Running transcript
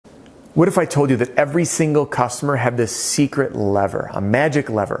What if I told you that every single customer had this secret lever, a magic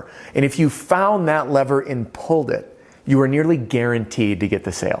lever, and if you found that lever and pulled it, you were nearly guaranteed to get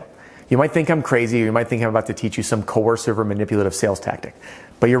the sale? You might think I'm crazy, or you might think I'm about to teach you some coercive or manipulative sales tactic,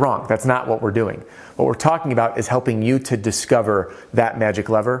 but you're wrong. That's not what we're doing. What we're talking about is helping you to discover that magic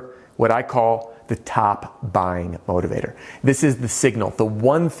lever, what I call the top buying motivator. This is the signal, the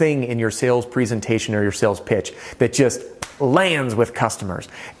one thing in your sales presentation or your sales pitch that just lands with customers,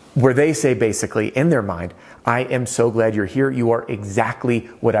 where they say basically in their mind, I am so glad you're here. You are exactly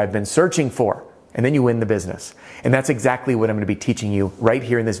what I've been searching for. And then you win the business. And that's exactly what I'm going to be teaching you right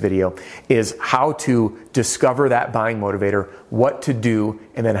here in this video, is how to discover that buying motivator, what to do,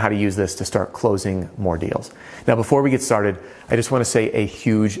 and then how to use this to start closing more deals. Now, before we get started, I just want to say a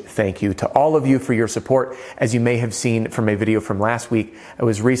huge thank you to all of you for your support. As you may have seen from a video from last week, I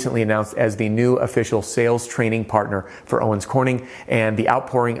was recently announced as the new official sales training partner for Owens Corning, and the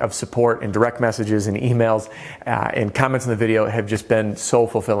outpouring of support and direct messages and emails and comments in the video have just been so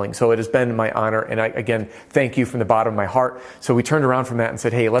fulfilling. So it has been my honor, and I, again, thank you from the bottom of my heart. So we turned around from that and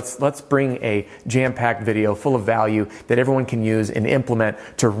said, hey, let's bring a jam-packed video full of value that everyone can use and implement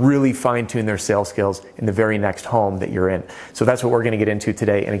to really fine-tune their sales skills in the very next home that you're in. So that's what we're going to get into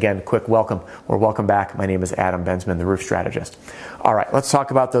today. And again, quick welcome or welcome back. My name is Adam Bensman, the Roof Strategist. All right, let's talk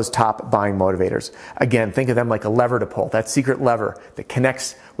about those top buying motivators. Again, think of them like a lever to pull, that secret lever that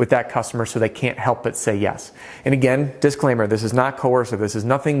connects with that customer so they can't help but say yes. And again, disclaimer, this is not coercive. This is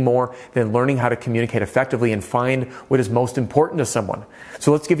nothing more than learning how to communicate effectively and find what is most important to someone.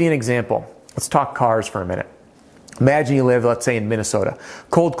 So let's give you an example. Let's talk cars for a minute. Imagine you live, let's say, in Minnesota,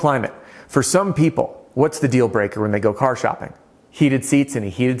 cold climate. For some people, what's the deal breaker when they go car shopping? Heated seats and a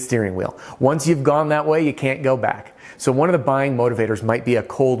heated steering wheel. Once you've gone that way, you can't go back. So one of the buying motivators might be a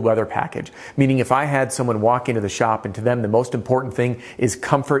cold weather package, meaning if I had someone walk into the shop and to them the most important thing is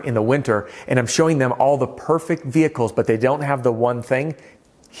comfort in the winter, and I'm showing them all the perfect vehicles, but they don't have the one thing,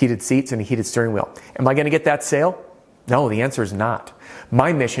 heated seats and a heated steering wheel. Am I going to get that sale? No, the answer is not.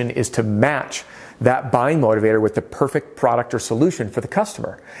 My mission is to match that buying motivator with the perfect product or solution for the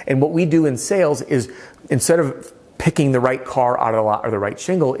customer. And what we do in sales is, instead of picking the right car out of the lot or the right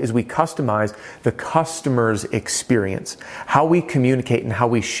shingle, is we customize the customer's experience, how we communicate and how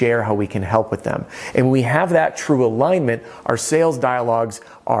we share, how we can help with them. And when we have that true alignment, our sales dialogues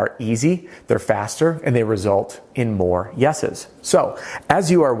are easy, they're faster, and they result in more yeses. So, as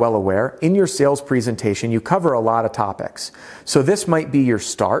you are well aware, in your sales presentation, you cover a lot of topics. So this might be your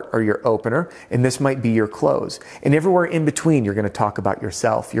start or your opener, and this might be your close. And everywhere in between, you're going to talk about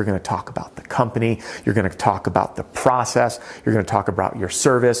yourself, you're going to talk about the company, you're going to talk about the process, you're going to talk about your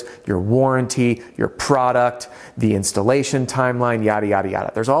service, your warranty, your product, the installation timeline, yada, yada,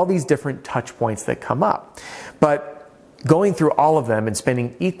 yada. There's all these different touch points that come up. But going through all of them and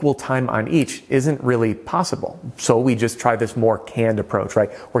spending equal time on each isn't really possible. So we just try this more canned approach, right?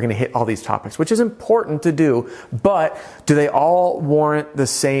 We're going to hit all these topics, which is important to do, but do they all warrant the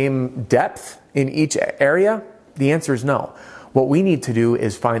same depth in each area? The answer is no. What we need to do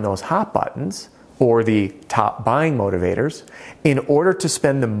is find those hot buttons, or the top buying motivators, in order to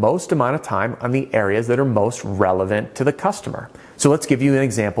spend the most amount of time on the areas that are most relevant to the customer. So let's give you an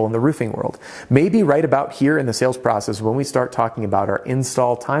example in the roofing world. Maybe right about here in the sales process when we start talking about our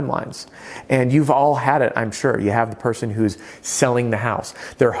install timelines. And you've all had it, I'm sure. You have the person who's selling the house.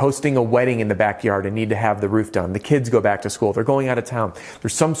 They're hosting a wedding in the backyard and need to have the roof done. The kids go back to school. They're going out of town.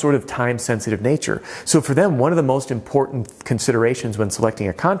 There's some sort of time-sensitive nature. So for them, one of the most important considerations when selecting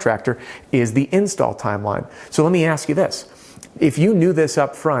a contractor is the install timeline. So let me ask you this. If you knew this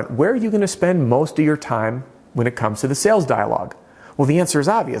up front, where are you going to spend most of your time when it comes to the sales dialogue? Well, the answer is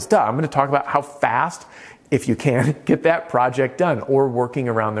obvious. Duh, I'm going to talk about how fast, if you can, get that project done, or working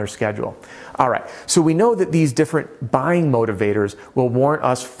around their schedule. All right, so we know that these different buying motivators will warrant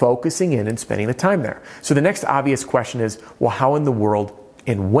us focusing in and spending the time there. So the next obvious question is, well, how in the world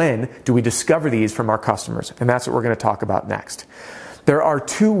and when do we discover these from our customers? And that's what we're going to talk about next. There are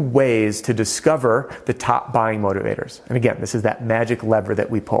two ways to discover the top buying motivators. And again, this is that magic lever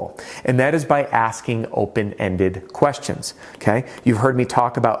that we pull. And that is by asking open-ended questions. Okay? You've heard me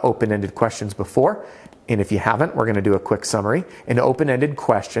talk about open-ended questions before. And if you haven't, we're going to do a quick summary. An open-ended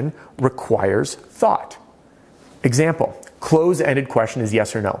question requires thought. Example, close-ended question is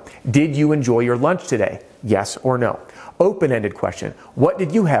yes or no. Did you enjoy your lunch today? Yes or no. Open-ended question, what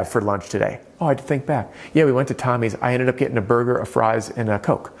did you have for lunch today? Oh, I had to think back. Yeah, we went to Tommy's. I ended up getting a burger, a fries, and a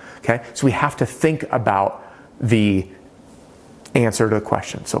Coke. Okay, so we have to think about the answer to the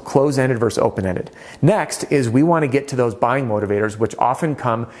question. So close-ended versus open-ended. Next is we want to get to those buying motivators, which often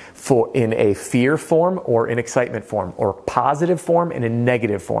come in a fear form or an excitement form, or positive form and a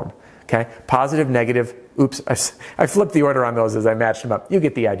negative form. Okay? Positive, negative. Oops, I flipped the order on those as I matched them up. You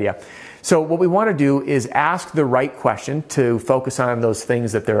get the idea. So what we want to do is ask the right question to focus on those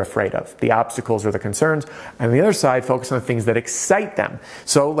things that they're afraid of, the obstacles or the concerns. And on the other side, focus on the things that excite them.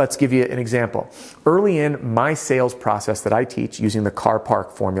 So let's give you an example. Early in my sales process that I teach using the car park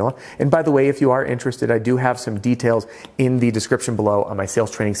formula, and by the way, if you are interested, I do have some details in the description below on my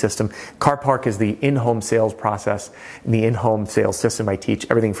sales training system. Car park is the in-home sales process, and the in-home sales system I teach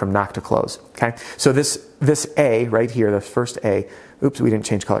everything from knock to close. Okay, so this A right here, the first A. Oops, we didn't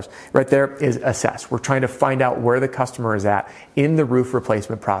change colors. Right there is assess. We're trying to find out where the customer is at in the roof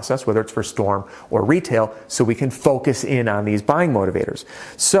replacement process, whether it's for storm or retail, so we can focus in on these buying motivators.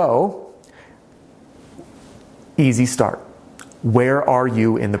 So, easy start. Where are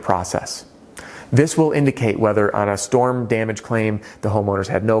you in the process? This will indicate whether on a storm damage claim, the homeowners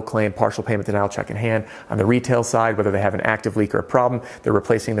had no claim, partial payment denial, check in hand. On the retail side, whether they have an active leak or a problem, they're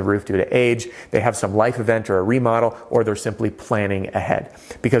replacing the roof due to age, they have some life event or a remodel, or they're simply planning ahead.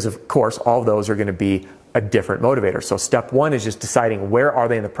 Because of course, all of those are going to be a different motivator. So step one is just deciding where are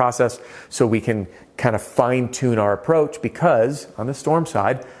they in the process so we can kind of fine tune our approach, because on the storm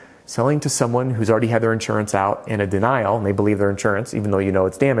side, selling to someone who's already had their insurance out in a denial, and they believe their insurance, even though you know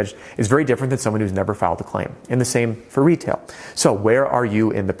it's damaged, is very different than someone who's never filed a claim. And the same for retail. So where are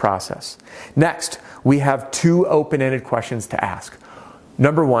you in the process? Next, we have two open-ended questions to ask.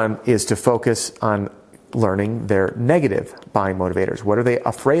 Number one is to focus on learning their negative buying motivators. What are they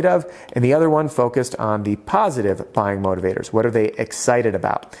afraid of? And the other one focused on the positive buying motivators. What are they excited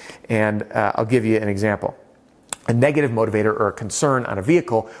about? And I'll give you an example. A negative motivator or a concern on a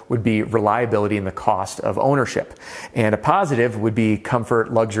vehicle would be reliability and the cost of ownership. And a positive would be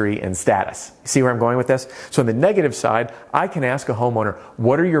comfort, luxury, and status. See where I'm going with this? So on the negative side, I can ask a homeowner,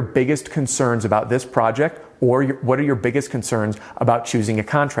 what are your biggest concerns about this project? Or what are your biggest concerns about choosing a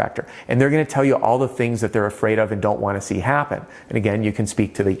contractor? And they're going to tell you all the things that they're afraid of and don't want to see happen. And again, you can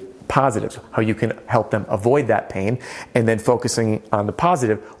speak to the positives, how you can help them avoid that pain, and then focusing on the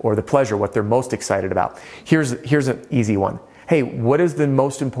positive or the pleasure, what they're most excited about. Here's an easy one. Hey, what is the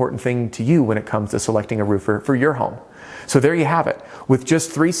most important thing to you when it comes to selecting a roofer for your home? So there you have it. With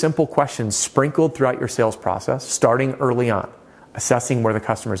just 3 simple questions sprinkled throughout your sales process, starting early on. Assessing where the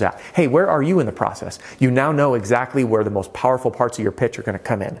customer's at. Hey, where are you in the process? You now know exactly where the most powerful parts of your pitch are going to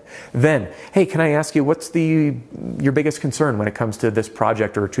come in. Then, hey, can I ask you, what's your biggest concern when it comes to this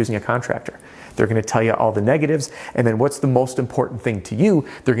project or choosing a contractor? They're going to tell you all the negatives. And then what's the most important thing to you?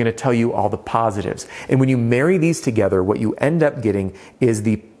 They're going to tell you all the positives. And when you marry these together, what you end up getting is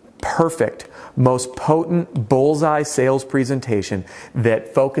the perfect, most potent bullseye sales presentation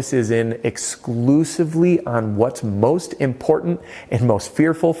that focuses in exclusively on what's most important and most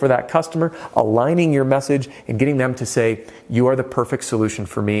fearful for that customer, aligning your message and getting them to say, you are the perfect solution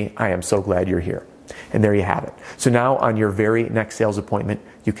for me. I am so glad you're here. And there you have it. So now on your very next sales appointment,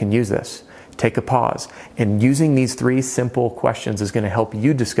 you can use this. Take a pause. And using these 3 simple questions is going to help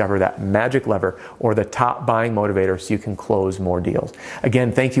you discover that magic lever or the top buying motivator so you can close more deals.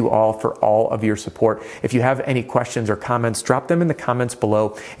 Again, thank you all for all of your support. If you have any questions or comments, drop them in the comments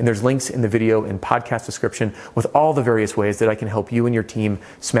below. And there's links in the video and podcast description with all the various ways that I can help you and your team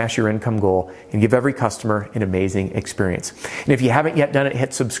smash your income goal and give every customer an amazing experience. And if you haven't yet done it,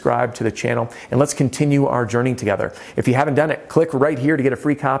 hit subscribe to the channel and let's continue our journey together. If you haven't done it, click right here to get a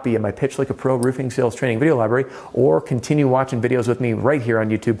free copy of my Pitch Like a Pro Roofing Sales Training video library, or continue watching videos with me right here on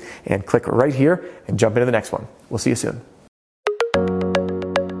YouTube and click right here and jump into the next one. We'll see you soon.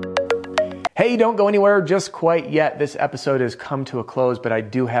 Hey, don't go anywhere just quite yet. This episode has come to a close, but I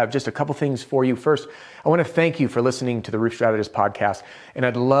do have just a couple things for you. First, I want to thank you for listening to the Roof Strategist podcast, and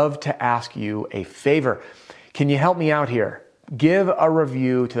I'd love to ask you a favor. Can you help me out here? Give a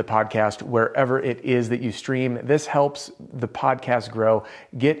review to the podcast wherever it is that you stream. This helps the podcast grow,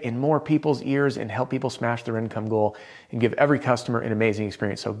 get in more people's ears, and help people smash their income goal and give every customer an amazing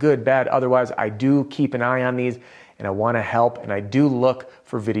experience. So good, bad, otherwise, I do keep an eye on these and I want to help, and I do look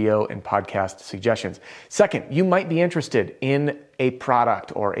for video and podcast suggestions. Second, you might be interested in a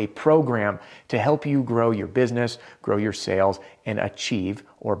product or a program to help you grow your business, grow your sales, and achieve,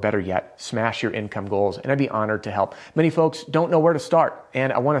 or better yet, smash your income goals. And I'd be honored to help. Many folks don't know where to start,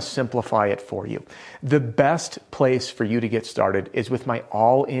 and I want to simplify it for you. The best place for you to get started is with my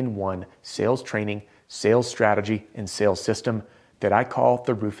all-in-one sales training, sales strategy, and sales system, that I call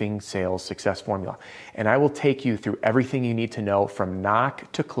the Roofing Sales Success Formula. And I will take you through everything you need to know from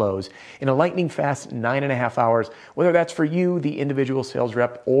knock to close in a lightning fast 9.5 hours, whether that's for you, the individual sales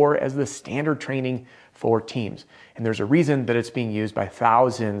rep, or as the standard training for teams. And there's a reason that it's being used by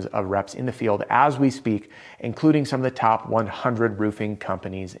thousands of reps in the field as we speak, including some of the top 100 roofing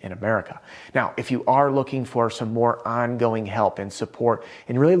companies in America. Now, if you are looking for some more ongoing help and support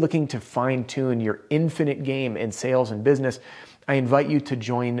and really looking to fine tune your infinite game in sales and business, I invite you to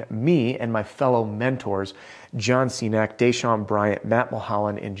join me and my fellow mentors, John Cenac, Deshaun Bryant, Matt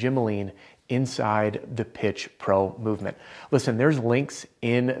Mulholland, and Jim Moline, inside the Pitch Pro movement. Listen, there's links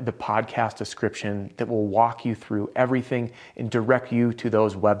in the podcast description that will walk you through everything and direct you to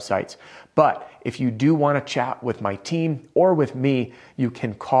those websites. But if you do want to chat with my team or with me, you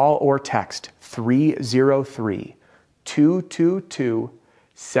can call or text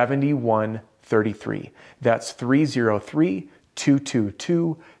 303-222-7133. That's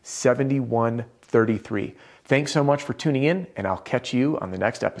 303-222-7133. Thanks so much for tuning in, and I'll catch you on the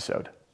next episode.